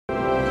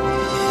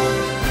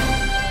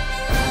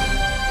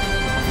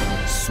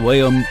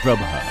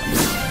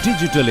SwayamPrabha.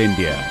 Digital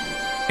India.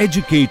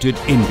 Educated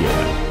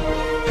India.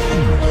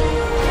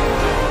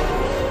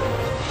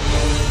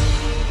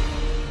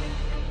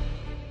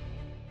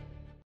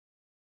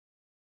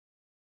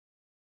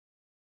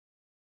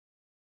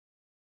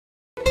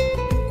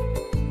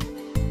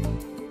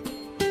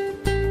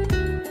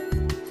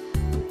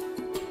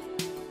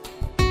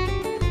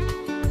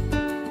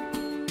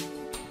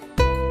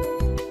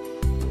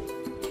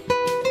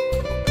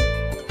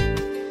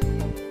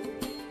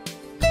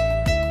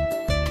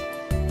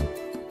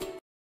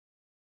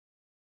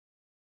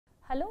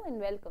 Hello and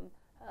welcome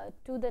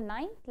to the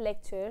 9th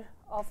lecture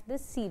of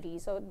this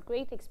series of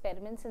great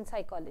experiments in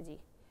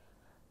psychology.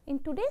 In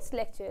today's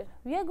lecture,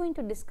 we are going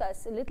to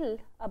discuss a little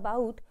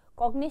about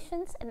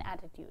cognitions and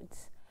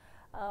attitudes.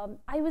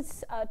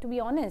 To be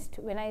honest,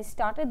 when I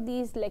started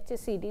these lecture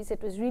series,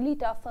 it was really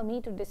tough for me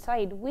to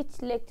decide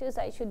which lectures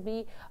I should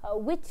be,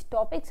 which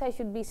topics I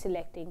should be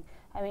selecting.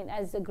 I mean,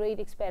 as the great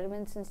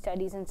experiments and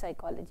studies in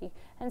psychology,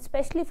 and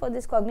especially for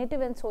this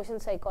cognitive and social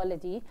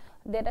psychology,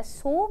 there are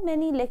so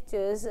many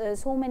lectures,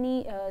 so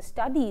many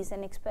studies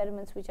and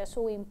experiments which are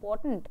so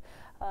important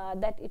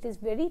that it is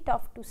very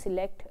tough to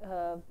select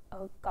a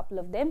couple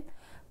of them.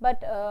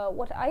 But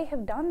what I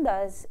have done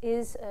thus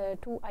is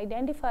to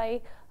identify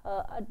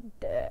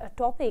a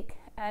topic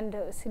and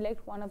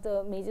select one of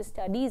the major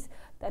studies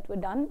that were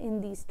done in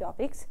these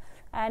topics,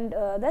 and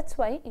that's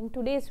why in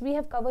today's we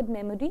have covered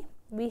memory,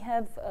 we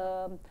have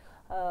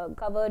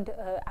covered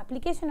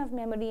application of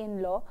memory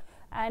in law,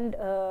 and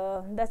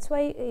that's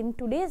why in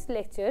today's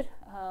lecture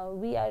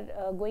we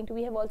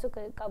have also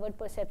covered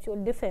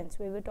perceptual difference,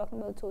 where we're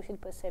talking about social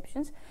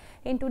perceptions.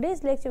 In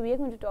today's lecture we are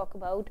going to talk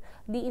about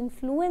the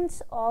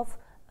influence of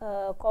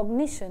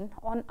cognition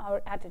on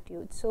our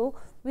attitude. So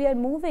we are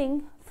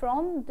moving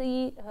from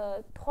the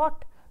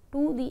thought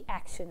to the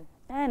action,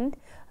 and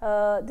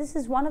this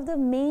is one of the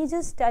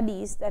major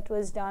studies that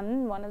was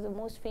done, one of the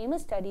most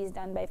famous studies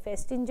done by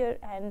Festinger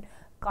and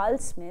Carl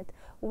Smith,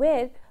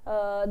 where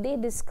they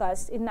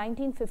discussed in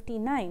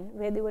 1959,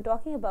 where they were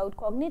talking about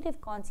cognitive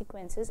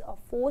consequences of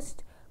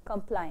forced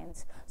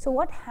compliance. So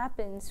what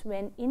happens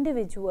when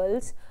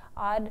individuals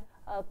are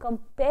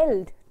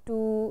compelled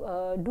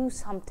to do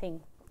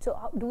something? So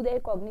do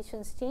their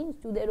cognitions change?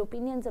 Do their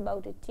opinions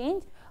about it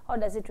change, or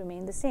does it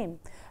remain the same?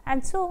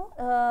 And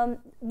so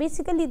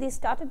basically they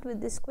started with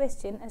this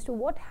question as to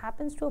what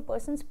happens to a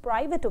person's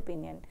private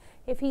opinion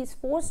if he is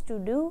forced to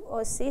do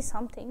or say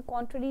something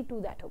contrary to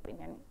that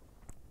opinion.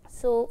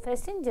 So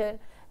Festinger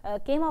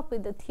came up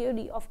with the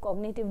theory of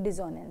cognitive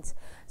dissonance.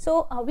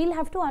 So we'll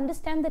have to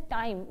understand the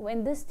time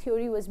when this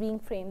theory was being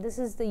framed. This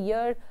is the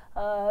year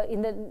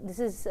this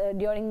is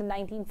during the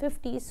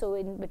 1950s, so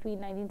in between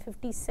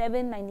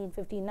 1957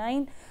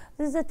 1959.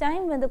 This is the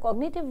time when the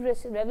cognitive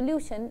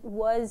revolution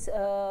was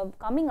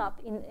coming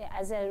up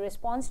as a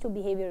response to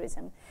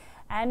behaviorism,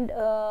 and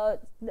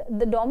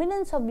the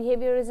dominance of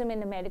behaviorism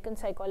in American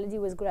psychology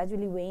was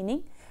gradually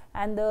waning,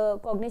 and the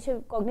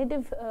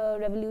cognitive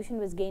revolution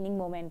was gaining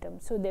momentum.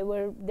 So there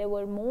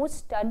were more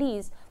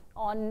studies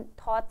on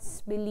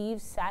thoughts,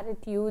 beliefs,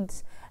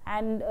 attitudes,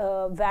 and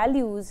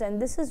values, and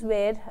this is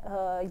where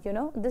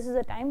this is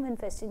a time when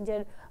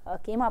Festinger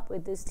came up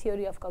with this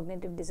theory of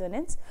cognitive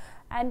dissonance.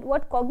 And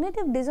what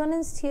cognitive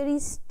dissonance theory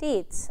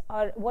states,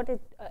 or what it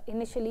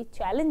initially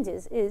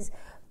challenges, is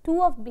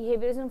two of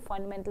behaviorism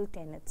fundamental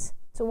tenets.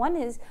 So one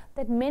is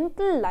that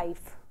mental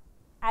life,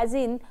 as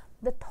in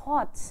the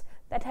thoughts,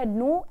 that had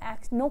no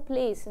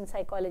place in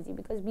psychology,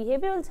 because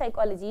behavioral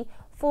psychology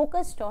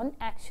focused on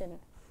action.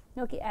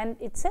 Okay, and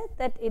it said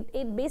that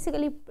it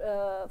basically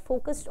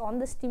focused on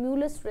the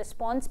stimulus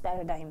response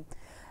paradigm,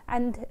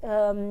 and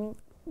the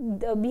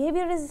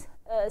behaviorists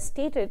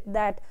stated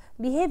that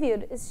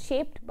behavior is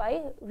shaped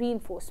by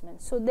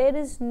reinforcement. So there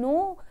is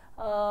no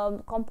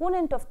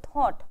component of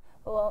thought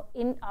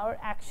in our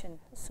action.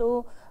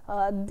 So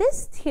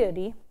this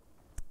theory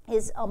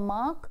is a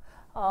mark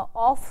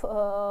of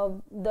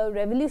the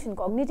revolution,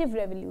 cognitive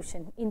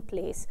revolution in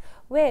place,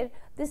 where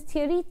this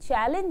theory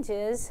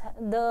challenges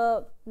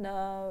the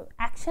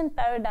action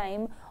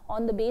paradigm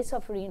on the base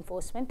of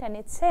reinforcement, and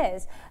it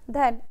says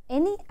that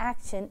any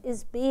action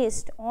is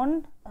based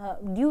on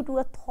due to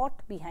a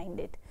thought behind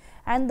it.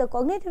 And the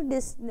cognitive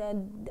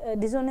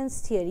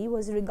dissonance theory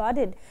was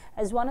regarded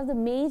as one of the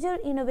major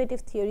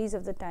innovative theories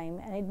of the time,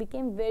 and it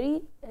became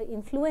very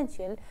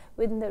influential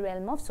within the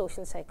realm of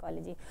social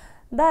psychology.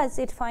 Thus,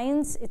 it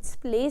finds its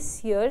place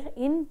here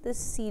in this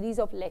series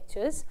of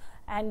lectures,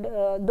 and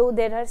though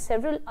there are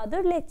several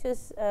other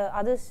lectures,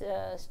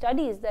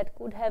 studies that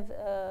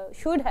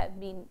should have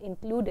been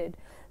included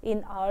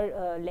in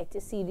our lecture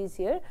series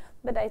here,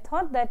 but I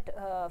thought that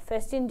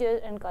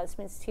Festinger and Carl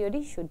Smith's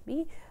theory should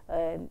be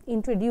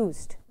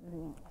introduced.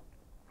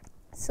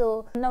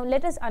 So now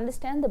let us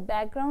understand the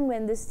background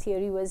when this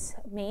theory was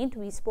made.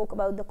 We spoke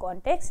about the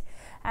context,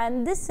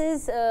 and this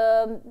is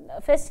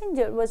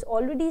Festinger was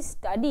already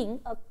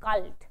studying a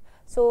cult.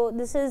 So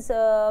this is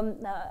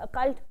a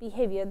cult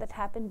behavior that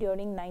happened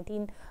during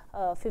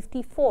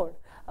 1954,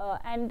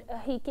 and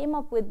he came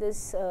up with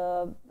this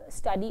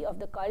study of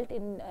the cult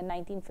in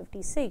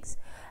 1956.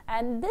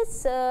 And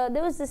this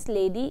there was this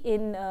lady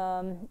in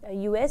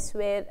US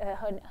where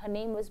her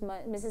name was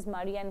Mrs.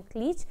 Marianne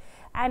Cleach,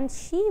 and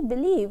she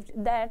believed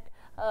that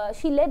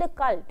she led a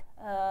cult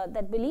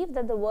that believed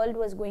that the world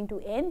was going to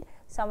end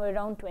somewhere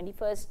around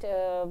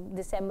 21st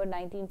December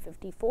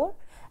 1954,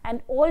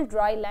 and all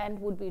dry land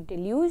would be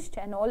deluged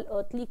and all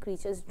earthly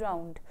creatures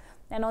drowned.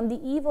 And on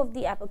the eve of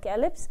the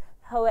apocalypse,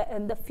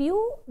 the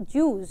few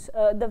Jews,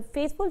 the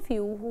faithful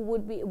few who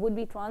would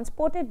be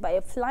transported by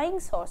a flying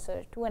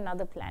saucer to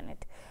another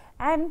planet.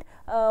 And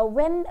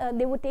when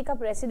they would take up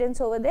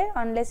residence over there,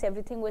 unless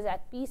everything was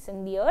at peace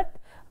in the earth,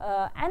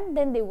 and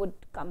then they would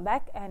come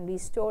back and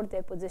restore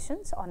their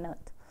positions on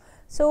earth.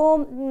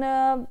 So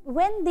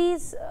when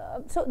these,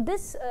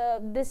 this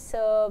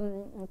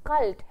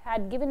cult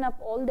had given up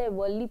all their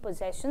worldly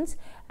possessions,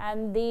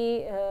 and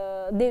they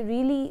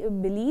really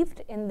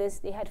believed in this.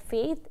 They had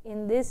faith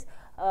in this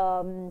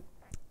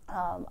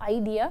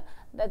idea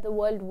that the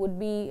world would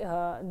be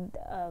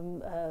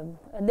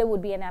there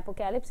would be an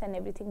apocalypse and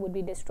everything would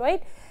be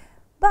destroyed.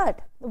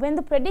 But when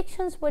the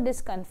predictions were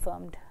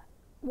disconfirmed,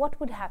 what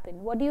would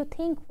happen? What do you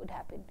think would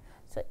happen?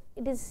 So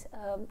it is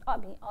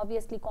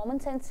obviously common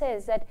sense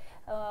says that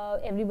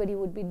everybody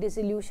would be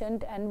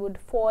disillusioned and would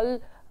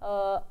fall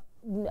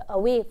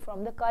away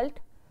from the cult,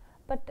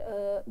 but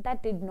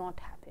that did not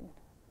happen.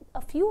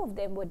 A few of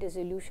them were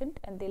disillusioned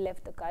and they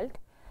left the cult,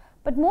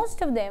 but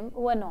most of them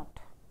were not.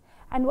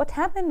 And what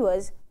happened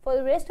was, for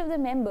the rest of the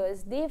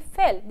members, they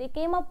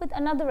came up with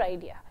another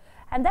idea,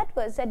 and that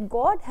was that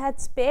God had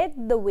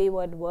spared the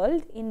wayward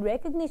world in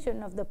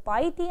recognition of the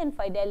piety and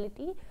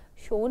fidelity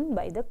shown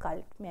by the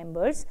cult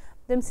members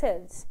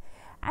themselves.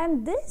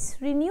 And this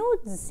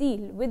renewed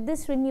zeal,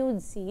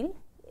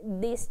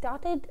 they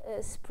started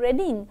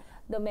spreading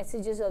the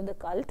messages of the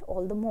cult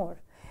all the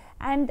more.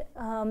 And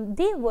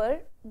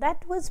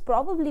that was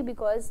probably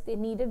because they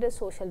needed a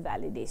social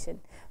validation.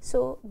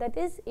 So that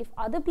is, if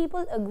other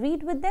people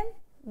agreed with them,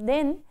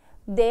 then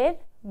their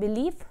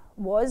belief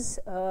was,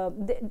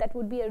 that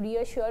would be a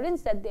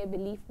reassurance that their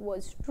belief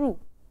was true.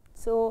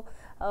 So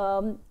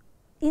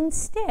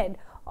instead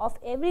of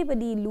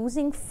everybody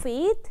losing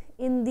faith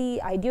in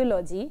the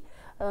ideology,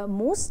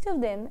 most of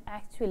them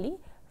actually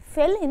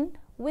fell in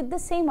with the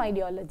same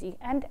ideology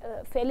and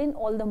fell in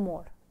all the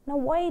more. Now,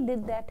 why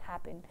did that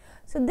happen?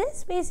 So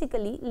this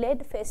basically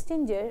led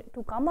Festinger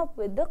to come up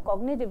with the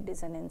cognitive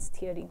dissonance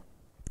theory.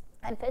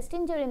 And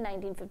Festinger in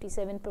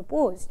 1957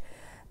 proposed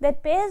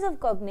that pairs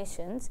of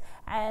cognitions,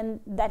 and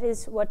that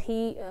is what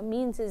he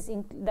means is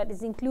that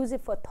is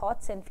inclusive for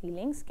thoughts and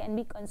feelings, can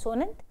be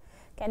consonant,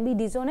 can be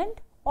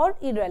dissonant, or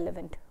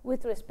irrelevant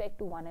with respect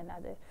to one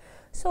another.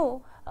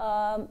 So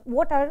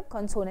what are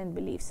consonant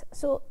beliefs?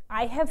 So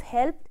I have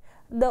helped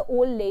the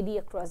old lady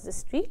across the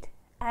street,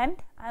 and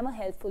I am a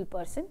helpful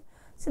person.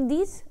 So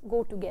these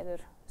go together.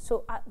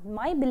 So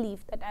my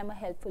belief that I am a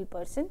helpful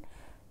person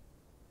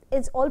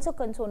is also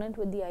consonant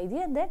with the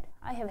idea that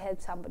I have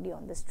helped somebody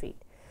on the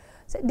street.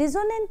 So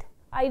dissonant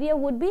idea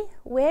would be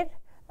where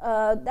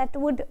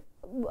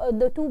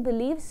the two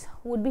beliefs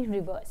would be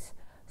reversed.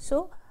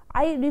 So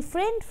I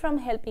refrained from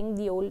helping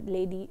the old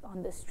lady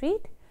on the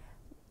street,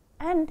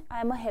 and I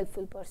am a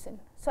helpful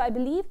person. So I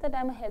believe that I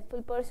am a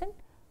helpful person,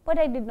 but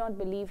I did not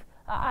believe,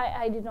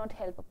 I did not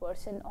help a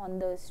person on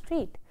the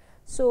street.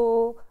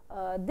 So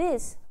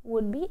this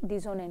would be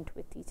dissonant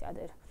with each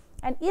other.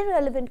 And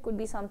irrelevant could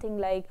be something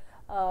like,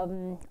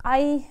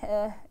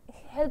 I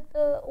helped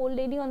the old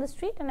lady on the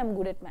street and I am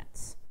good at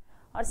maths.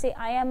 Or say,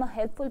 I am a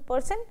helpful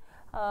person,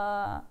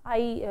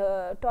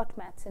 I taught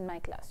maths in my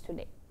class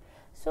today.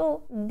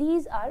 So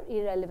these are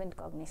irrelevant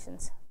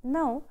cognitions.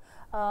 Now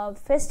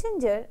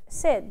Festinger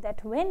said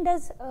that when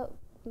does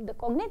the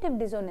cognitive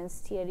dissonance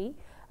theory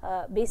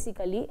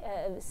basically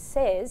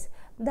says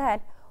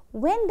that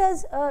when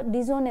does a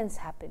dissonance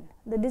happen?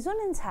 The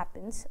dissonance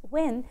happens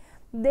when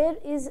there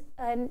is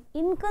an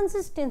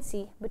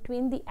inconsistency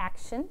between the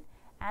action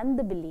and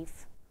the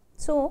belief.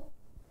 So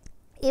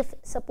if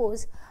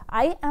suppose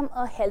I am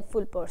a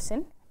helpful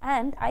person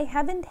and I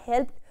haven't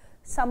helped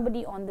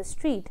somebody on the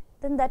street,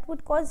 then that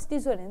would cause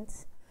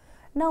dissonance.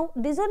 Now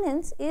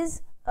dissonance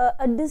is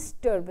a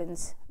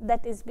disturbance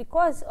that is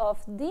because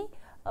of the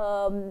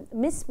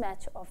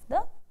mismatch of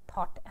the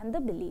thought and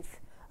the belief,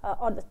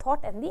 or the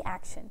thought and the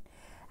action,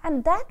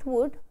 and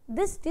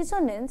this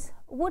dissonance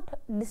would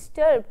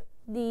disturb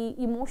the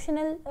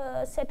emotional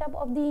setup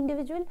of the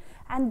individual,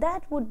 and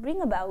that would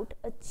bring about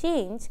a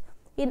change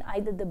in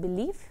either the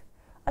belief,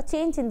 a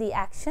change in the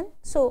action.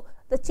 So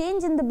the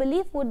change in the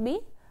belief would be,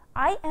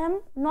 I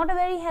am not a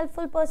very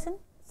helpful person.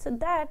 So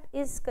that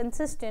is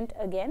consistent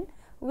again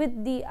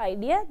with the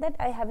idea that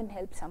I haven't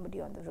helped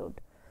somebody on the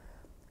road.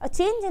 A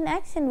change in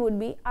action would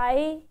be,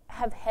 I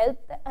have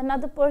helped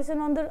another person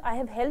I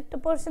have helped a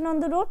person on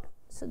the road.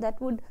 So that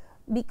would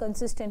be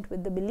consistent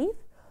with the belief,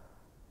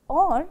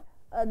 or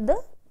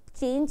the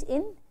change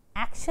in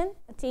action,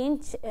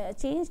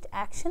 changed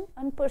action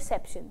and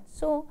perception.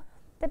 So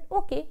that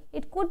okay,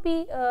 it could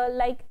be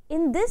like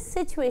in this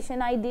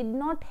situation I did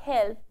not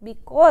help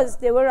because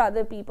there were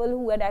other people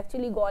who had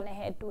actually gone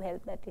ahead to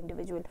help that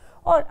individual,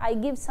 or I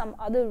give some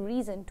other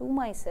reason to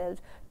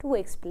myself to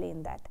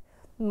explain that,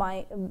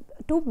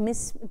 to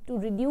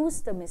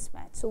reduce the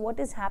mismatch. So what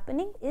is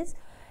happening is,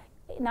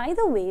 in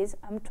either ways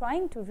I am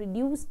trying to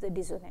reduce the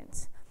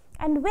dissonance.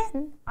 And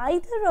when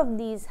either of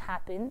these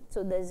happen,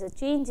 so there is a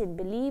change in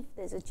belief,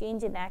 there is a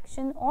change in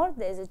action, or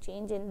there is a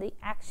change in the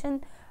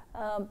action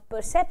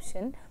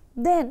perception,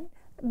 then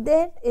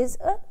there is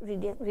a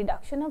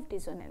reduction of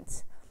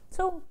dissonance.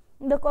 So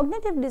the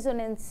cognitive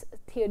dissonance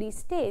theory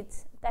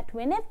states that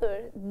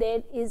whenever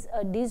there is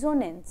a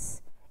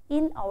dissonance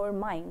in our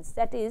minds,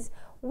 that is,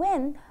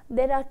 when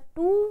there are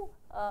two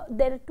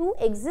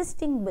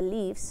existing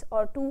beliefs,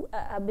 or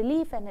a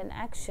belief and an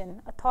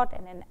action, a thought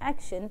and an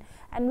action,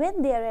 and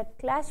when they are at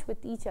clash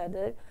with each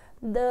other,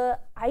 the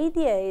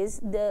idea is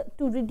to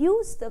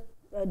reduce the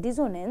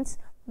dissonance,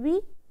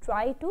 we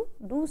try to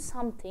do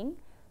something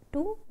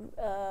to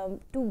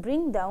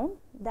bring down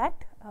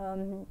that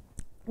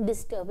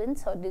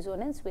disturbance or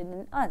dissonance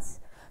within us.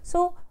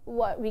 So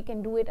we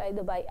can do it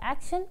either by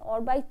action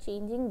or by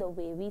changing the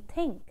way we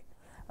think.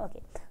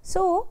 Okay.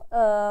 So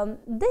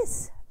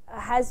this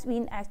has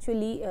been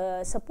actually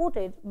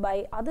supported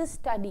by other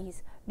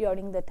studies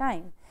during the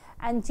time,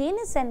 and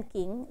Janus and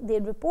King, they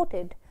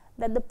reported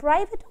that the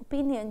private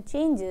opinion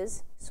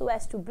changes so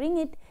as to bring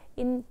it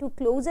into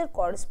closer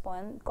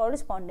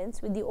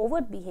correspondence with the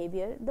overt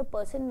behavior the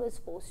person was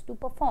forced to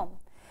perform.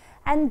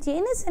 And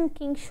Janus and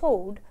King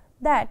showed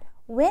that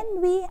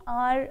when we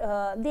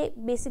are, they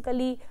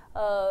basically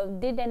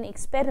did an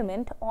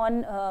experiment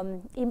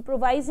on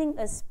improvising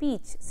a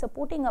speech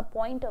supporting a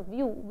point of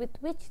view with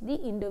which the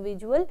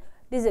individual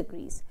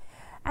disagrees.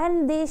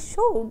 And they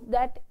showed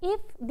that if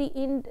the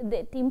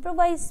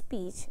improvised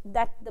speech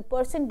that the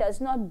person does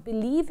not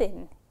believe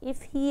in,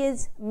 if he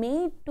is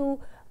made to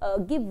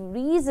give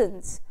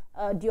reasons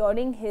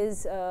during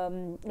his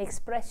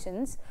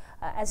expressions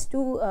as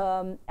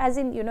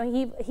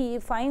in he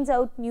finds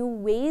out new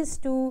ways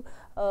to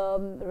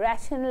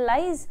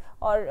rationalize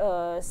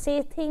or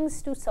say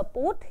things to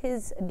support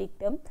his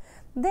dictum,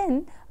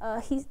 then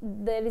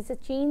there is a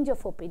change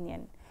of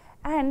opinion,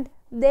 and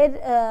there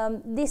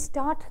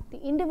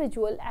the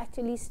individual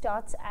actually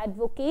starts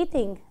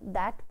advocating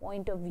that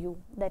point of view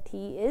that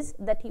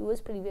he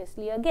was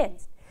previously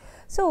against.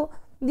 So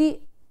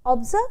the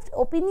observed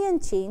opinion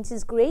change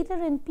is greater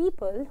in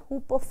people who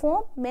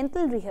perform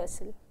mental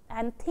rehearsal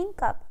and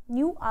think up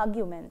new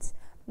arguments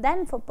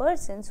than for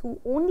persons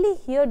who only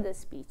hear the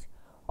speech,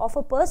 or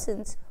for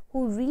persons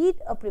who read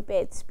a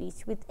prepared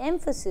speech with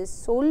emphasis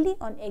solely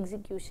on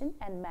execution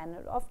and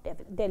manner of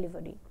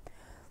delivery.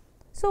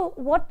 So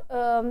what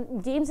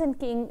Janus and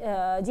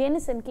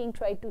King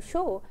tried to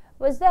show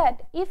was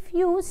that if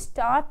you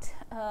start,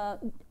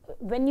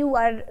 when you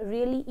are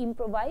really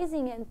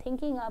improvising and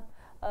thinking up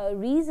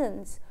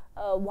reasons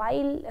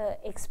while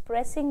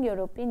expressing your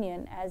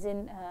opinion, as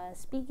in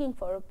speaking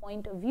for a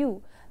point of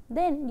view,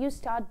 then you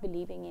start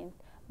believing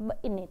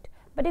in it.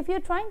 But if you're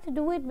trying to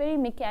do it very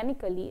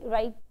mechanically,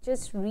 right,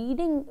 just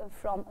reading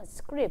from a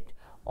script,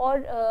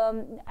 or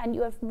and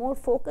you are more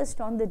focused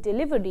on the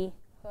delivery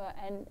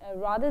and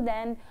rather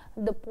than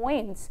the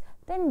points,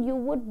 then you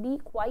would be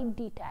quite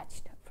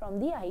detached from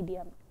the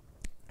idea.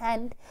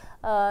 And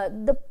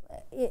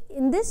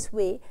in this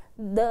way,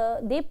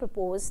 they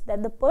propose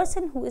that the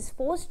person who is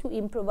forced to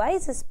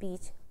improvise a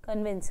speech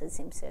convinces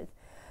himself.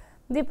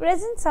 They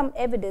present some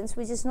evidence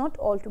which is not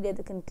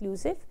altogether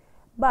conclusive,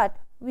 but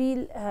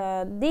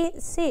they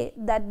say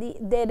that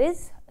there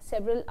is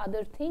several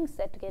other things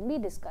that can be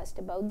discussed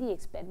about the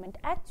experiment.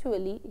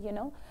 Actually,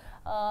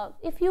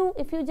 if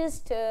you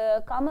just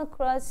come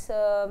across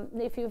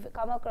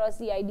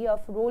the idea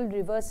of role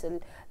reversal,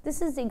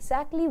 this is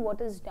exactly what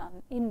is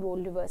done in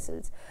role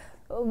reversals.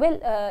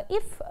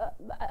 If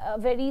a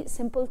very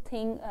simple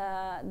thing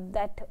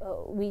that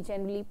we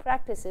generally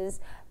practice is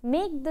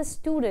make the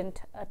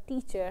student a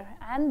teacher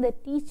and the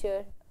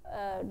teacher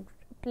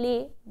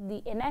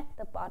enact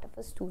the part of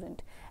a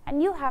student,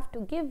 and you have to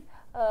give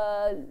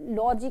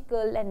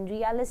logical and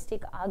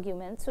realistic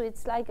arguments. So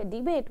it's like a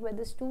debate where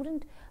the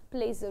student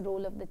plays the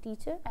role of the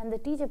teacher and the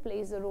teacher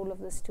plays the role of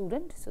the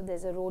student. So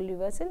there's a role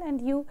reversal,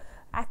 and you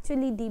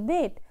actually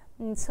debate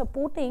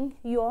supporting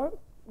your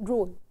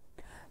role.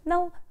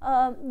 Now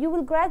you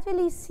will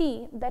gradually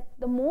see that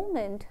the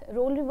moment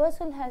role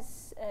reversal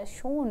has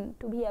shown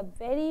to be a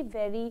very,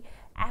 very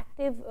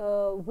active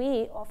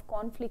way of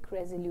conflict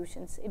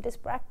resolutions. It is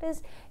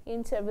practiced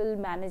in several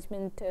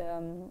management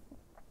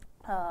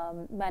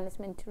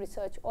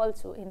research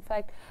also, in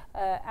fact,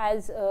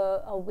 as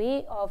a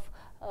way of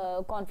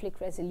conflict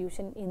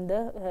resolution in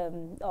the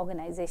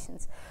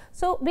organizations.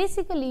 So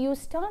basically you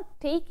start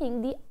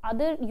seeing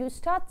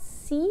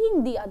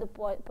the other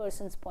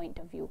person's point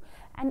of view.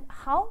 And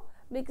how?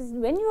 Because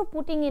when you are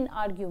putting in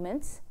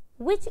arguments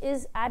which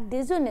is at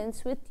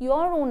dissonance with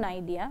your own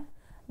idea,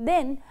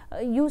 then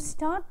you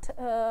start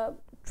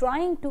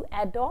trying to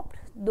adopt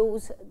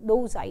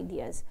those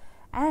ideas,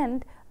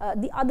 and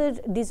the other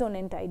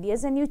dissonant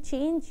ideas, and you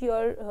change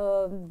your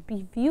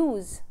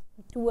views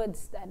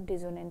towards that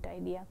dissonant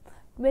idea.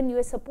 When you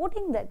are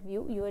supporting that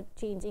view, you are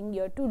changing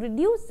to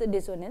reduce the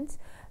dissonance.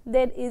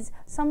 There is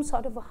some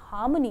sort of a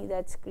harmony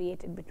that's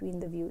created between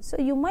the views. So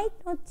you might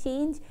not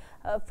change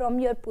from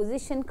your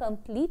position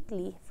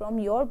completely, from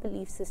your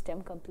belief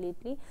system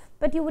completely,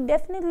 but you would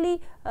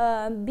definitely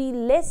be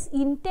less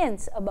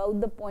intense about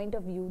the point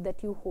of view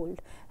that you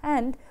hold,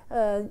 and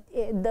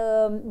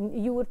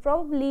you would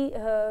probably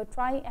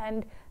try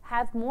and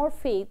have more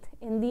faith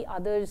in the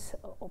other's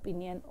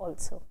opinion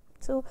also.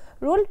 So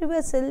role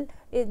reversal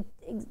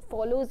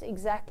follows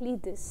exactly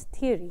this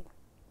theory.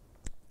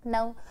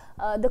 Now,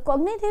 the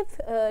cognitive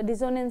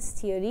dissonance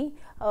theory,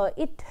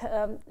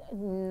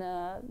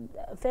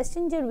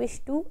 Festinger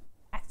wished to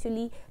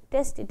actually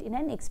test it in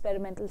an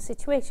experimental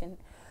situation.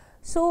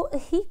 So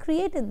he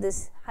created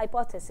this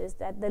hypothesis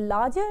that the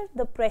larger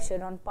the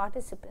pressure on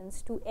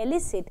participants to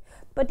elicit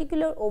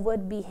particular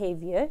overt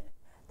behavior,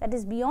 that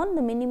is beyond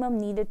the minimum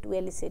needed to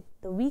elicit,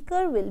 the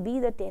weaker will be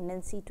the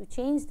tendency to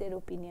change their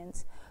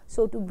opinions,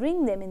 so to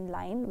bring them in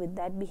line with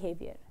that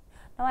behavior.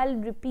 Now, I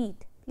will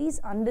repeat, please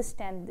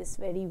understand this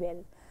very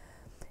well.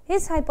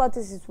 His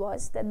hypothesis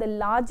was that the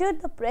larger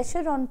the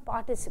pressure on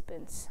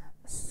participants,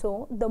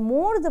 so the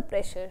more the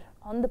pressure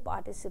on the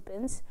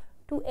participants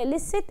to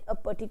elicit a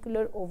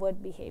particular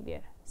overt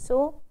behavior.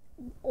 So,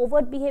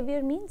 overt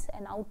behavior means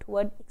an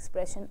outward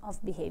expression of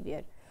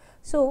behavior.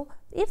 So,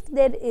 if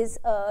there is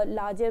a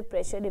larger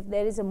pressure, if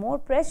there is a more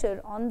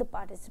pressure on the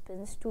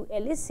participants to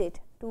elicit,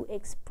 to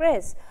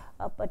express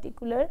a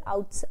particular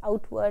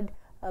outward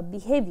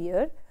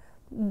behavior,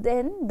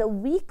 then the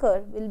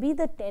weaker will be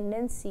the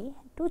tendency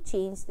to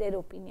change their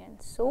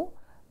opinions. So,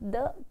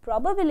 the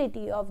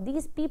probability of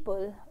these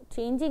people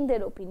changing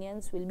their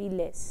opinions will be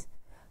less,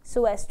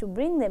 so as to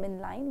bring them in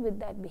line with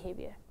that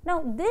behavior.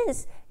 Now,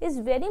 this is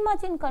very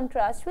much in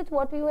contrast with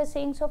what we were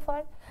saying so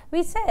far.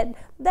 We said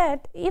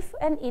that if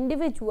an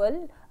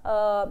individual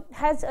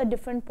has a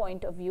different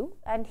point of view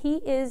and he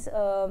is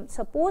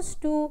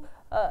supposed to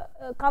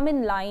come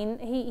in line,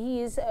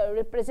 he is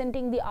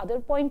representing the other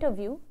point of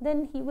view,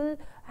 then he will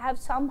have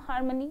some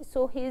harmony,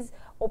 so his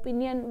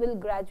opinion will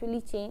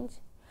gradually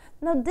change.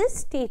 Now, this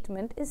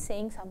statement is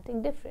saying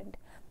something different.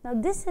 Now,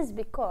 this is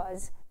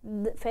because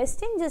the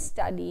Festinger's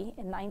study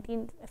in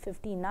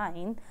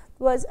 1959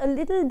 was a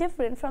little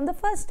different from the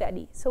first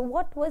study. So,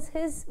 what was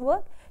his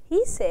work?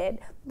 He said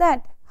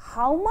that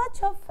how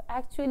much of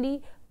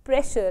actually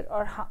pressure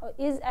or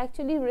is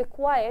actually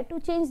required to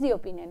change the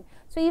opinion.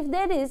 So, if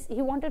there is,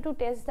 he wanted to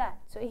test that.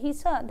 So, he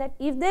saw that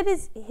if there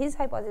is, his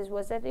hypothesis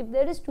was that if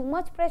there is too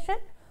much pressure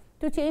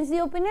to change the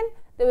opinion,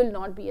 there will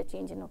not be a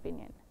change in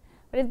opinion.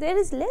 But if there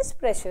is less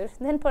pressure,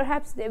 then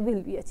perhaps there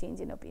will be a change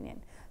in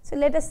opinion. So,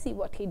 let us see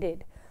what he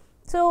did.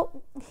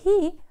 So,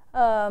 he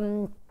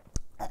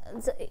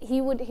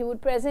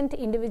would present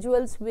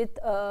individuals with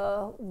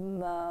 $1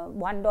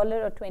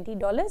 or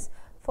 $20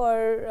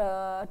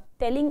 for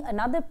telling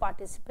another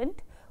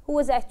participant, who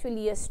was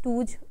actually a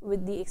stooge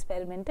with the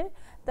experimenter,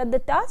 that the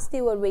task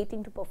they were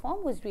waiting to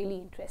perform was really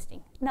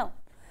interesting. Now,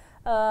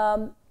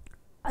 I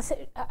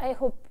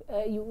hope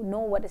you know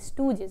what a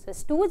stooge is. A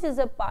stooge is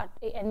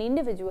an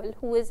individual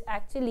who is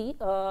actually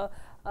a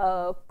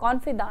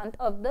confidant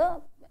of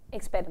the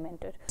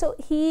experimenter. So,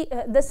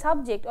 the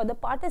subject or the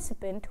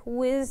participant,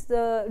 who is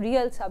the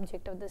real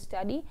subject of the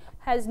study,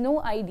 has no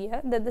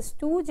idea that the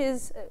stooge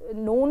is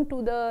known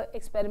to the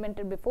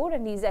experimenter before,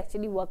 and he is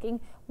actually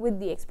working with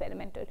the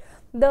experimenter.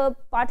 The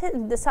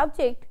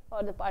subject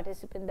or the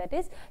participant, that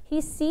is,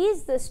 he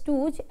sees the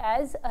stooge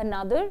as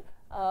another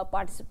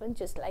participant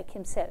just like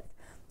himself.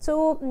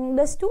 So,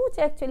 the stooge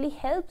actually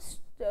helps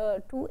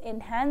to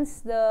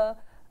enhance the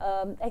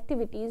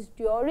activities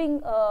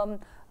during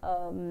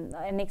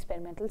an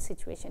experimental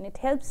situation. He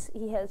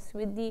helps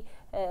with the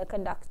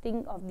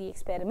conducting of the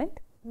experiment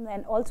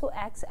and also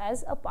acts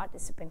as a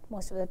participant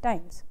most of the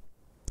times.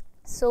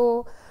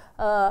 So,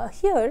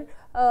 here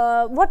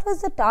what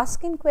was the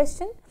task in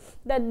question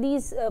that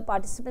these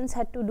participants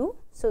had to do?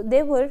 So,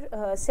 there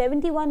were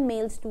 71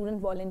 male student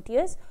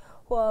volunteers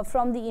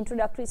from the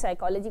introductory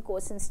psychology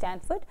course in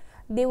Stanford.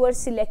 They were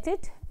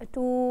selected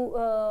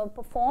to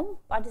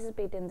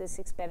participate in this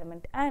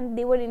experiment, and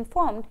they were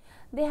informed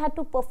they had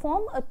to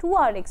perform a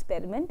 2-hour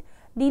experiment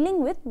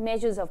dealing with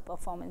measures of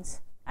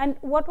performance. And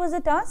what was the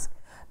task?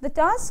 The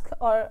task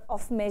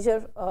of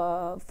measure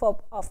of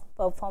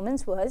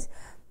performance was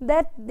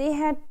that they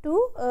had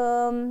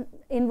to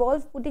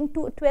involve putting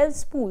 12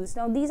 spools.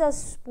 Now, these are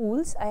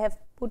spools. I have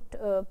put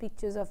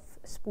pictures of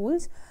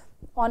spools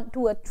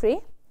onto a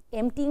tray,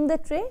 emptying the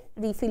tray,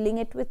 refilling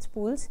it with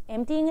spools,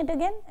 emptying it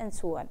again, and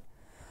so on.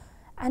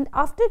 And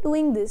after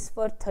doing this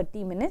for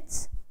 30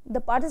 minutes,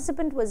 the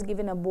participant was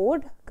given a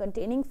board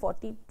containing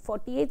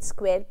 48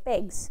 square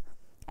pegs,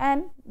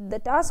 and the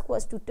task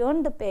was to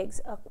turn the pegs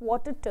a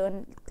quarter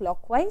turn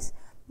clockwise,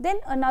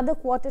 then another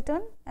quarter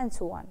turn, and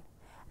so on.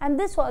 And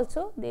this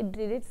also they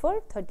did it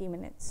for 30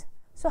 minutes.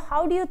 So,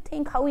 how do you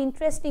think, how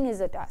interesting is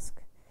the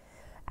task?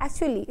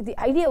 Actually, the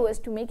idea was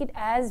to make it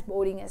as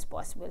boring as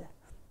possible.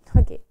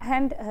 Okay,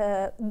 and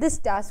this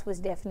task was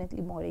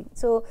definitely boring.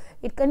 So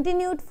it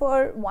continued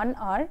for 1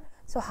 hour.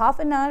 So half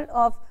an hour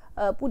of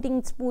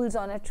putting spools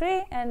on a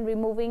tray and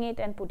removing it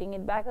and putting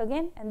it back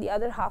again, and the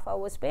other half hour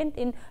was spent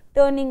in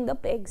turning the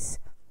pegs.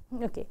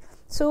 Okay,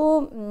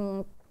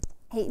 so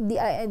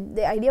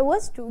the idea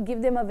was to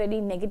give them a very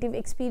negative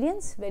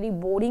experience, very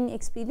boring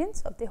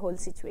experience of the whole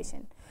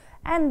situation.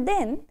 And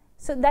then,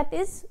 so that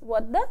is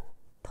what the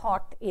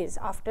thought is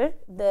after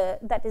the,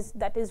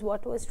 that is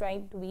what was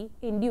trying to be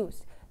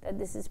induced, that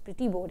this is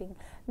pretty boring.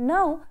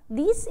 Now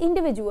these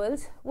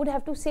individuals would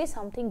have to say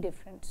something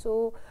different.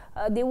 So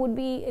they would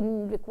be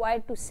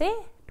required to say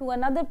to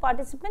another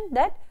participant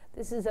that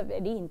this is a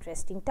very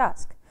interesting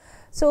task.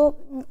 So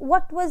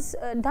what was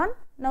done?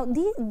 Now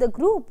the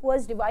group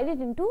was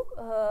divided into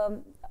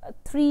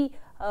three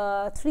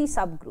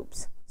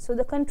subgroups. So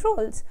the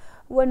controls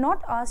were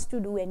not asked to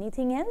do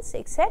anything else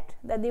except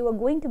that they were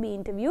going to be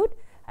interviewed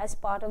as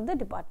part of the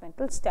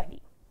departmental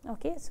study.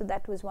 Okay, so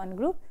that was one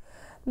group.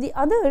 The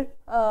other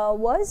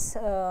was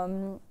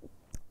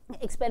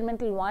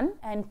experimental 1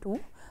 and 2,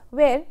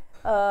 where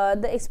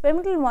the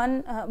experimental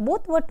 1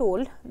 both were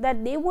told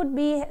that they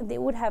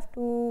would have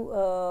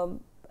to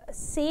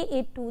say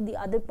it to the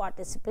other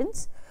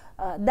participants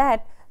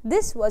that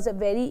this was a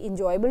very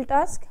enjoyable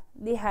task.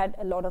 They had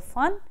a lot of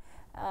fun,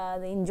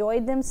 they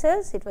enjoyed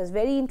themselves, it was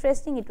very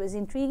interesting, it was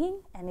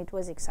intriguing, and it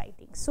was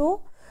exciting.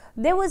 So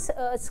there was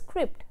a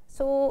script.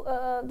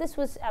 So this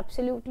was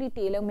absolutely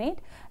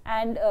tailor-made,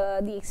 and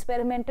the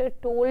experimenter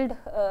told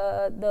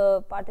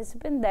the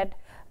participant that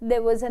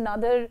there was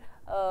another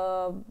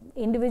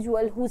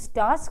individual whose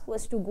task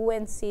was to go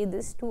and say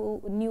this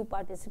to new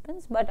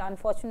participants, but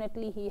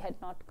unfortunately he had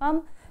not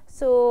come.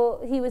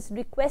 So he was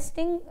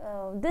requesting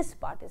this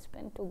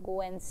participant to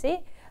go and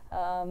say,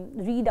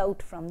 read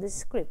out from this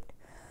script,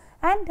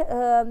 and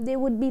they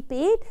would be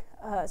paid.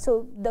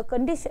 So the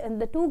condition,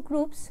 the two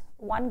groups,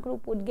 one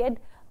group would get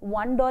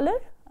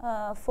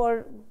 $1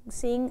 for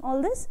saying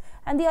all this,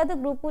 and the other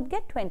group would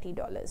get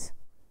 $20.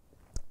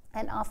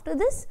 And after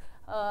this,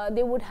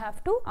 they would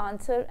have to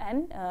answer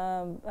and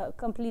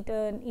complete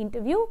an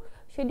interview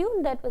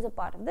schedule that was a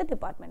part of the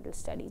departmental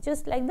study,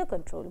 just like the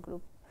control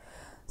group.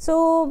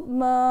 So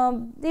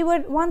they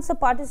were, once the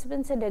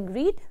participants had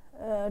agreed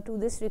to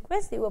this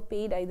request, they were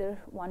paid either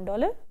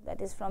 $1,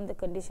 that is from the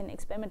condition,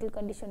 experimental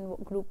condition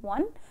group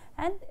 1,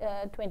 and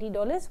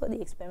 $20 for the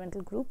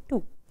experimental group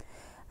 2.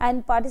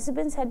 And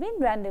participants had been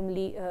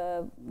randomly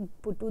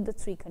put to the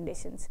 3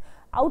 conditions.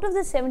 Out of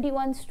the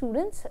 71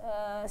 students,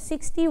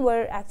 60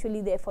 were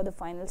actually there for the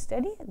final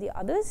study. The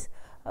others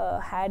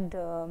had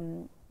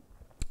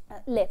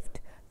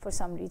left for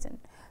some reason.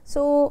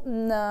 So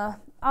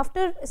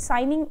after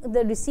signing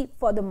the receipt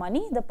for the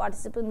money, the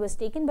participant was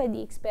taken by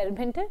the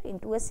experimenter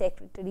into a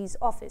secretary's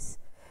office,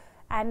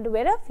 and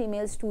where a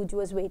female stooge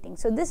was waiting.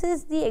 So this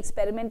is the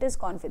experimenter's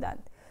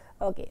confidant.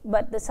 Okay,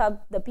 but the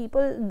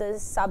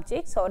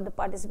subjects or the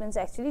participants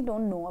actually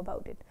don't know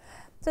about it.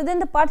 So then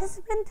the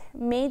participant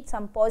made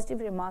some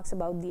positive remarks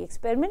about the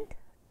experiment,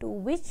 to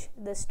which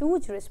the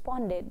stooge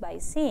responded by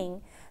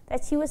saying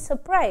that she was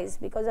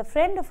surprised because a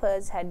friend of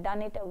hers had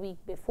done it a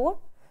week before.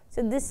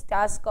 So this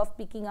task of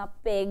picking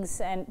up pegs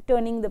and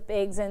turning the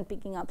pegs and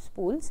picking up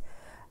spools,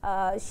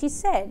 she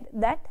said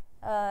that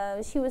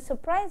she was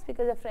surprised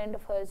because a friend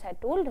of hers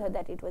had told her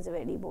that it was a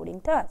very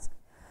boring task.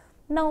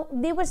 Now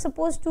they were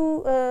supposed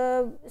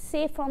to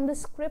say from the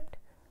script,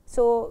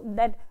 so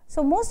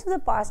most of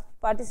the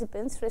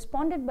participants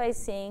responded by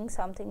saying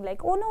something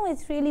like, "Oh no,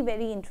 it's really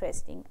very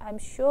interesting, I'm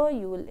sure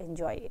you will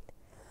enjoy it."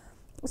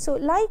 So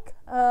like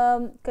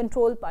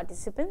control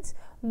participants,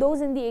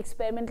 those in the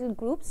experimental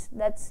groups,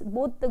 that's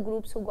both the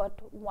groups who got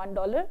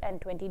 $1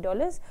 and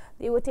 $20,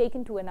 they were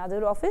taken to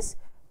another office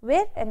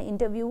where an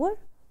interviewer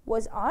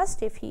was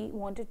asked if he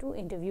wanted to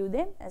interview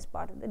them as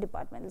part of the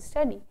departmental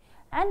study,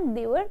 and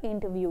they were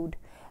interviewed,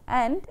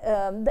 and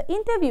the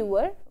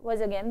interviewer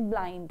was again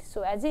blind.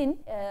 So as in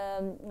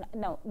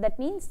now that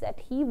means that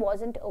he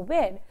wasn't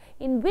aware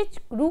in which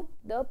group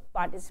the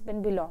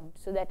participant belonged.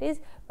 So that is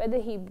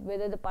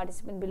whether the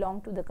participant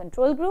belonged to the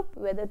control group,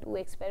 whether to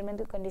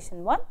experimental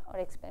condition 1 or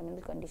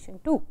experimental condition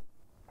 2.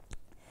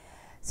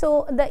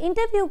 So the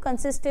interview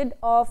consisted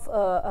of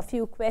a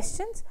few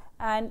questions,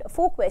 and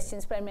 4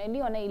 questions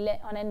primarily on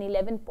an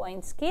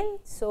 11-point scale.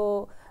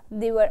 So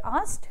they were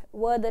asked,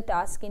 were the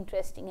tasks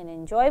interesting and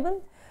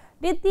enjoyable?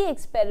 Did the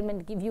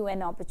experiment give you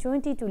an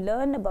opportunity to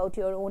learn about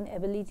your own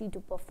ability to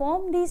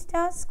perform these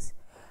tasks?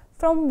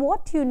 From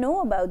what you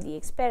know about the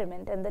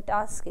experiment and the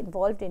tasks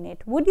involved in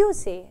it, would you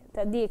say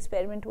that the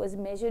experiment was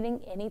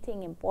measuring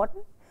anything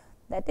important?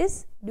 That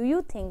is, do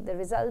you think the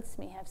results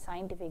may have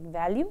scientific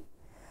value?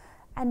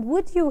 And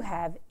would you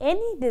have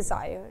any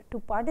desire to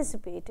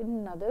participate in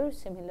another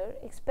similar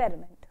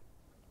experiment?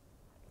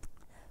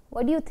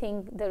 What do you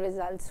think the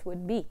results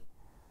would be?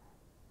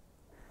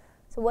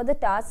 So were the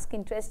tasks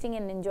interesting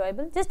and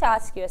enjoyable? Just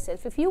ask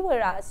yourself, if you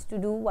were asked to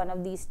do one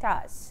of these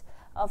tasks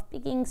of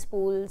picking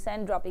spools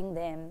and dropping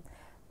them,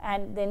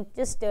 and then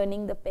just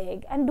turning the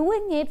peg and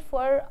doing it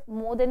for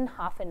more than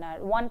half an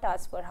hour, one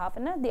task for half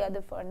an hour, the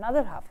other for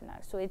another half an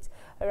hour. So, it is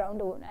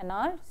around an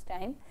hour's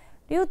time.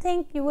 Do you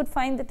think you would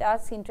find the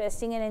task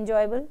interesting and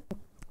enjoyable?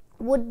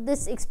 Would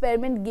this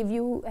experiment give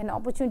you an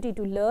opportunity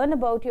to learn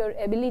about your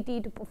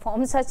ability to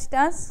perform such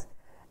tasks?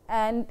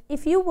 And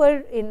if you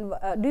were in,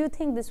 do you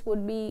think this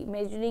would be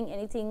measuring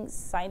anything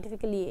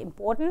scientifically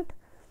important,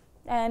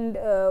 and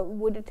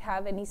would it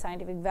have any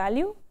scientific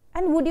value?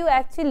 And would you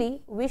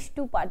actually wish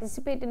to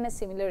participate in a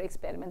similar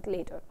experiment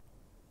later?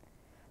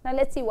 Now,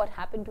 let us see what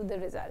happened to the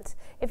results.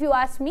 If you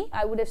ask me,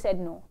 I would have said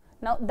no.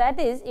 Now, that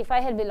is if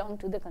I had belonged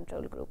to the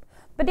control group.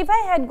 But if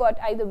I had got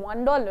either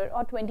 $1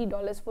 or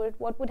 $20 for it,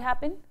 what would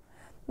happen?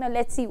 Now,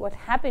 let us see what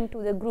happened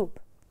to the group.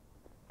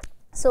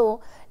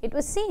 So, it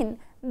was seen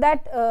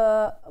that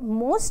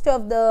most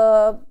of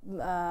the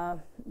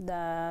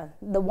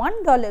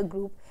 $1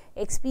 group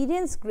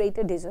experienced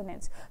greater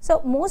dissonance.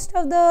 So, most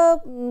of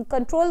the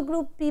control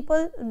group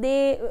people,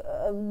 they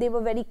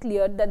were very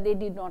clear that they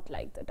did not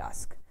like the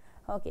task.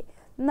 Okay.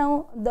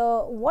 Now,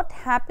 what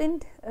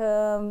happened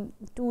to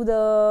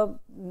the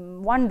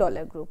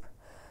 $1 group?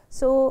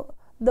 So,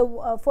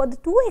 for the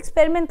two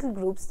experimental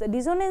groups, the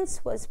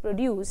dissonance was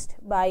produced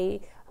by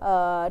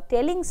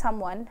telling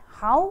someone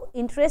how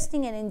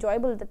interesting and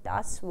enjoyable the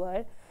tasks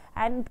were,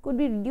 and it could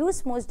be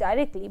reduced most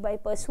directly by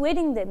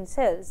persuading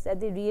themselves that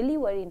they really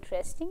were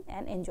interesting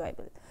and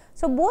enjoyable.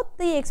 So, both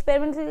the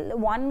experimental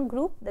one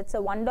group, that is a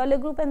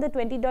 $1 group, and the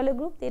 $20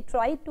 group, they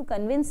tried to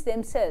convince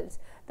themselves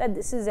that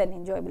this is an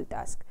enjoyable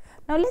task.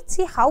 Now, let us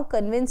see how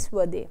convinced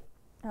were they.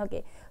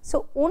 Okay.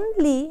 So,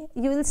 only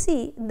you will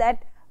see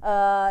that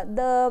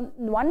the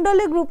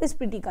 $1 group is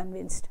pretty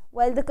convinced,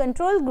 while the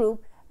control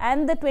group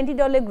and the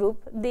 $20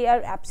 group, they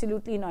are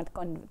absolutely not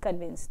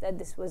convinced that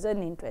this was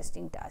an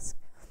interesting task.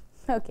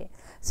 Okay.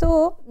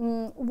 So,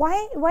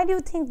 why do you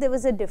think there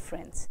was a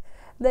difference?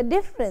 The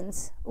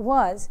difference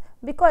was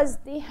because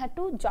they had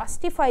to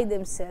justify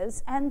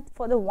themselves, and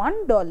for the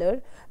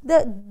 $1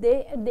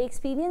 they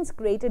experience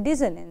greater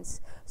dissonance.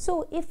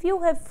 So, if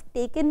you have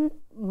taken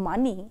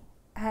money,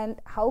 and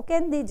how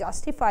can they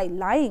justify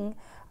lying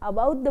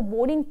about the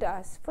boarding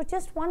task for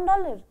just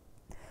 $1?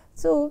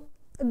 So,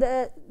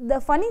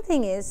 the funny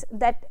thing is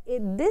that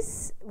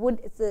this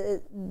would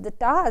the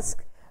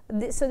task,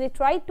 so they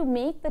tried to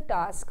make the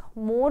task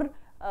more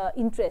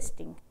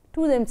interesting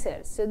to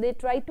themselves. So, they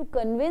tried to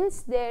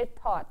convince their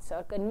thoughts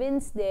or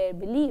convince their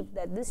belief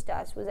that this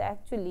task was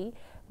actually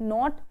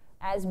not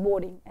as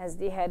boring as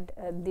they had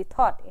they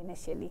thought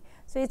initially.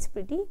 So, it is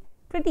pretty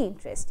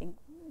interesting.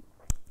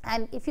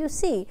 And if you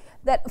see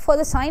that for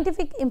the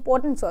scientific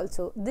importance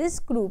also, this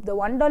group, the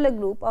 $1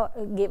 group,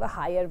 gave a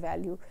higher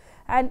value,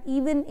 and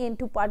even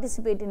to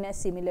participate in a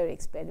similar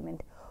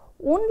experiment.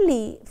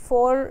 Only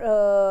for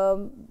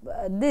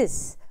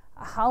this,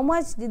 how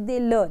much did they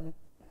learn?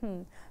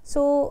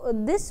 So,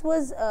 this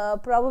was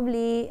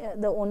probably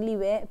the only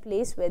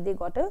place where they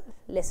got a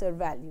lesser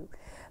value.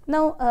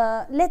 Now,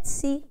 let us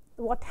see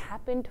what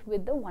happened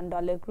with the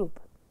 $1 group.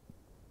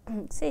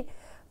 See,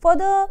 for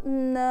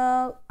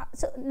the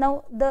so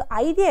now the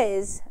idea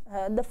is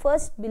the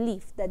first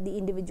belief that the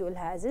individual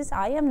has is,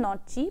 I am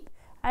not cheap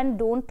and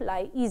don't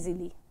lie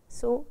easily.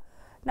 So,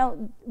 now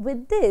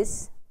with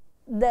this,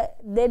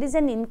 there is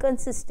an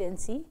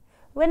inconsistency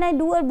when I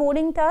do a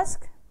boarding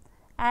task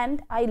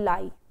and I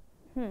lie,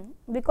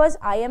 because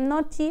I am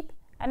not cheap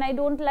and I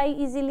don't lie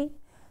easily.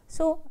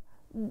 So,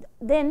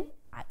 then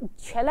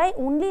shall I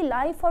only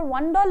lie for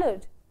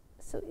 $1?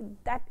 So,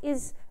 that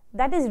is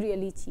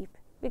really cheap,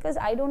 because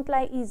I don't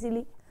lie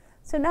easily.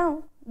 So,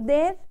 now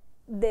there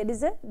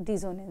is a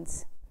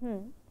dissonance,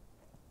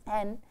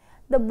 and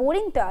the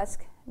boring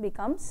task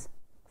becomes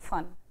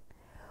fun.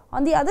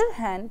 On the other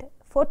hand,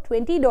 for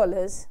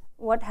 $20,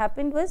 what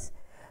happened was,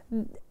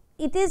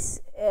 it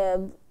is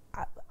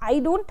I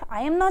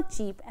am not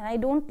cheap and I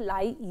don't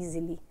lie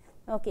easily.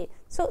 Okay.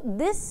 So,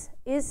 this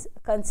is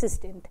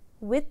consistent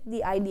with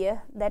the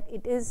idea that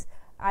it is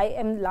I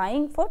am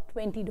lying for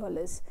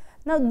 $20.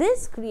 Now,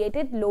 this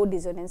created low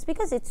dissonance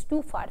because it is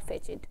too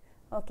far-fetched.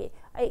 Okay.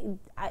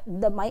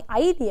 My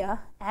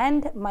idea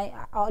and my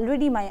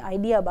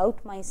idea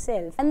about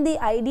myself, and the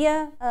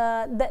idea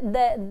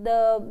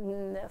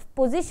the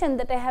position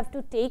that I have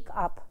to take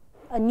up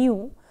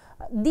anew,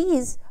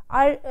 these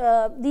are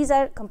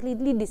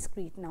completely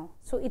discrete now.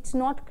 So, it is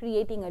not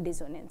creating a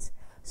dissonance.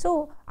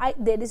 So,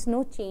 there is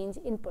no change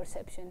in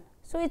perception.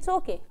 So, it is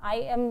okay,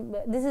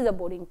 this is a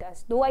boring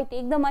task. Though I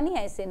take the money,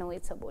 I say no,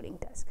 it is a boring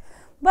task.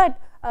 But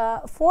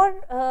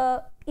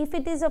if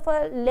it is of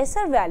a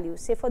lesser value,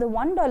 say for the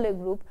 $1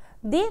 group,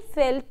 they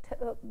felt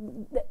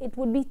it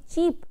would be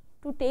cheap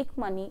to take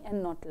money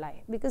and not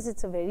lie, because it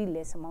is a very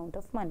less amount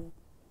of money.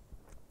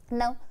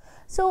 Now,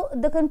 so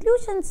the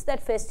conclusions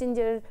that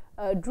Festinger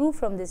drew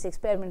from this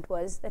experiment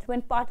was that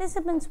when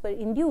participants were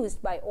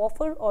induced by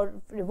offer or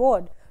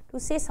reward to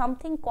say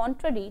something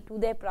contrary to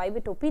their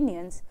private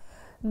opinions,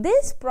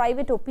 this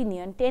private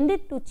opinion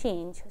tended to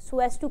change so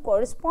as to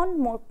correspond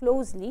more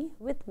closely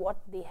with what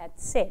they had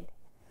said.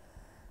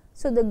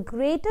 So, the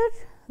greater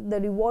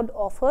the reward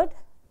offered,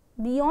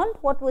 beyond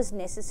what was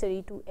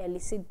necessary to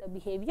elicit the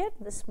behavior,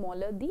 the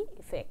smaller the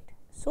effect.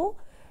 So,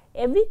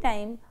 every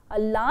time a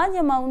large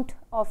amount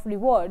of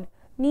reward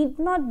need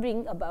not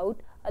bring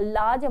about a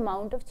large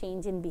amount of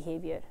change in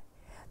behavior.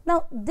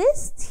 Now,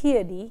 this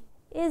theory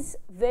is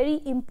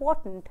very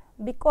important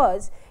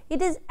because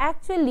it is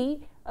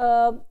actually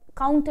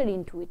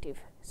counterintuitive.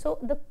 So,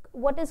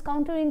 what is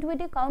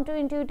counterintuitive?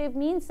 Counterintuitive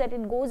means that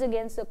it goes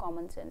against the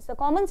common sense. The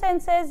common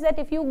sense says that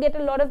if you get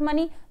a lot of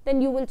money, then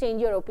you will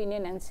change your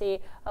opinion and say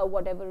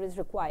whatever is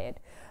required.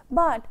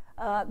 But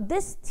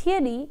this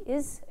theory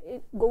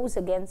goes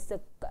against the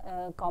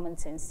common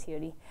sense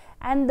theory.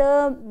 And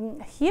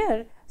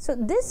here, so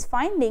this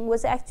finding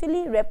was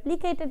actually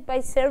replicated by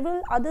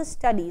several other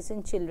studies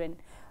in children,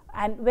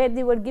 and where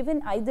they were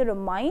given either a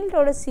mild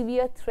or a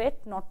severe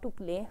threat not to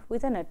play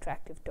with an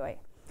attractive toy.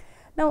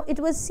 Now, it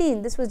was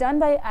seen, this was done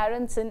by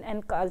Aronson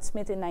and Carl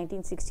Smith in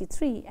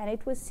 1963, and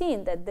it was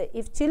seen that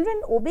if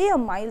children obey a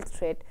mild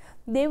threat,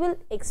 they will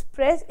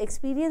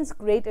experience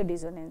greater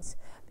dissonance,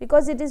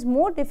 because it is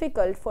more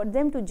difficult for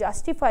them to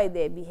justify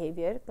their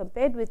behavior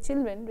compared with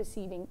children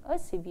receiving a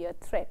severe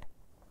threat.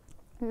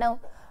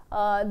 Now,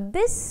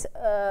 this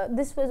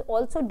was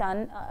also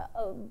done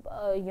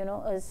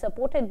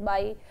supported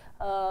by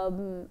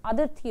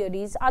other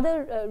theories,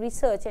 other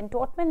research, and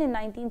Totman in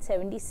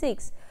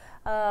 1976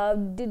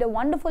 did a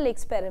wonderful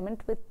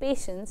experiment with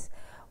patients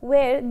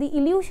where the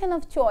illusion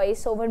of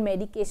choice over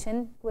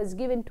medication was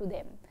given to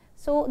them.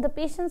 So, the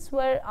patients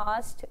were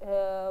asked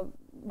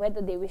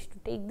whether they wish to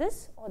take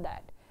this or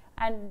that,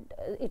 and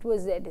it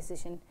was their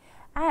decision.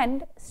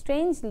 And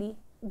strangely,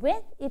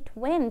 when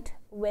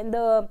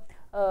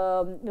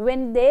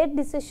their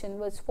decision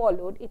was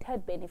followed, it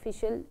had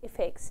beneficial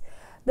effects.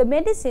 The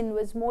medicine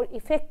was more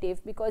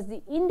effective because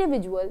the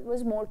individual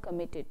was more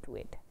committed to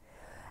it.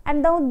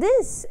 And now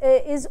this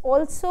is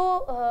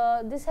also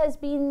this has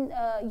been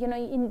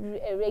in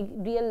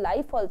real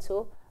life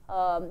also.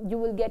 You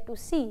will get to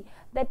see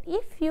that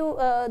if you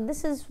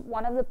this is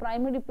one of the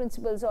primary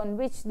principles on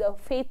which the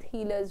faith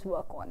healers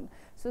work on.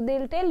 So, they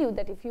will tell you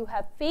that if you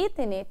have faith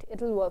in it, it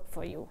will work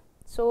for you.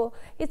 So,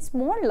 it is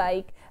more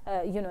like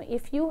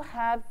if you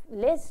have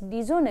less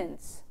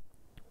dissonance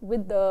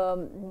with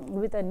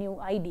a new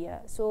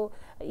idea. So,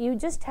 you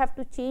just have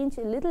to change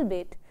a little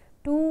bit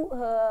to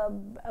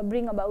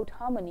bring about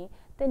harmony,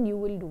 then you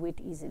will do it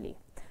easily.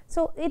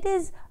 So, it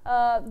is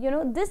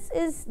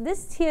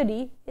this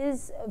theory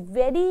is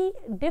very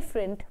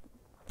different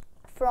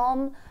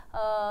from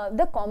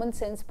the common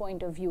sense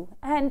point of view,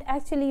 and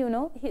actually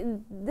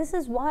this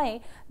is why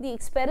the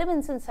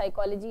experiments in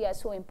psychology are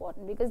so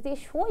important, because they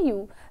show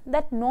you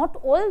that not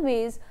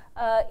always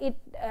in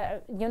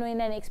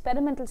an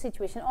experimental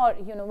situation, or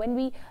when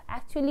we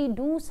actually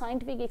do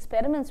scientific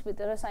experiments with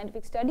it or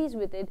scientific studies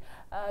with it,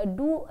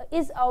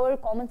 is our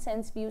common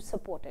sense view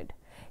supported.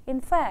 In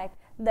fact,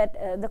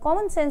 that the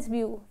common sense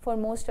view for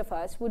most of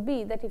us would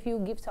be that if you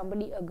give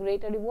somebody a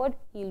greater reward,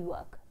 he will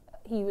work,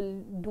 he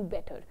will do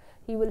better,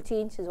 he will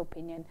change his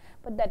opinion,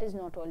 but that is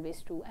not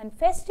always true. And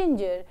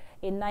Festinger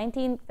and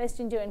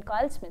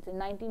Carl Smith in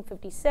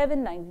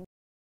 1957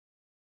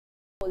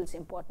 holds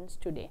importance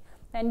today,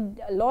 and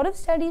a lot of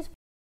studies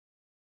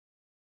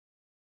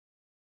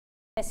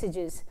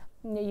messages,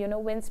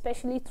 when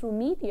especially through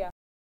media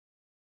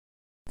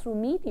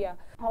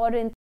or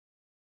in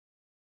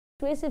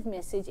persuasive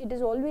message, it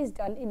is always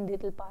done in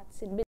little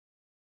parts,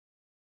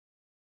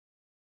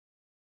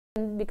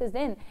 because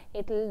then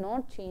it will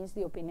not change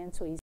the opinion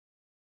so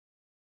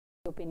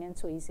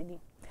easily.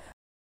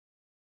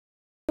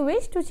 If you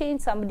wish to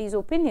change somebody's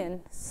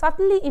opinion,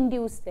 subtly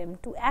induce them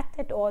to act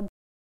at odds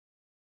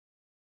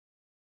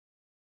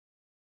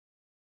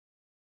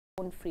with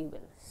their own free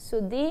will.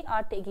 So, they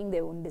are taking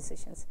their own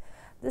decisions.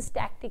 These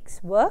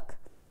tactics work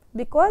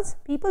because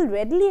people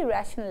readily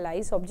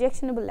rationalize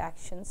objectionable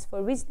actions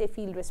for which they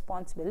feel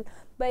responsible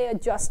by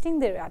adjusting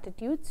their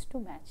attitudes to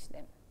match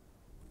them.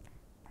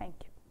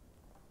 Thank you.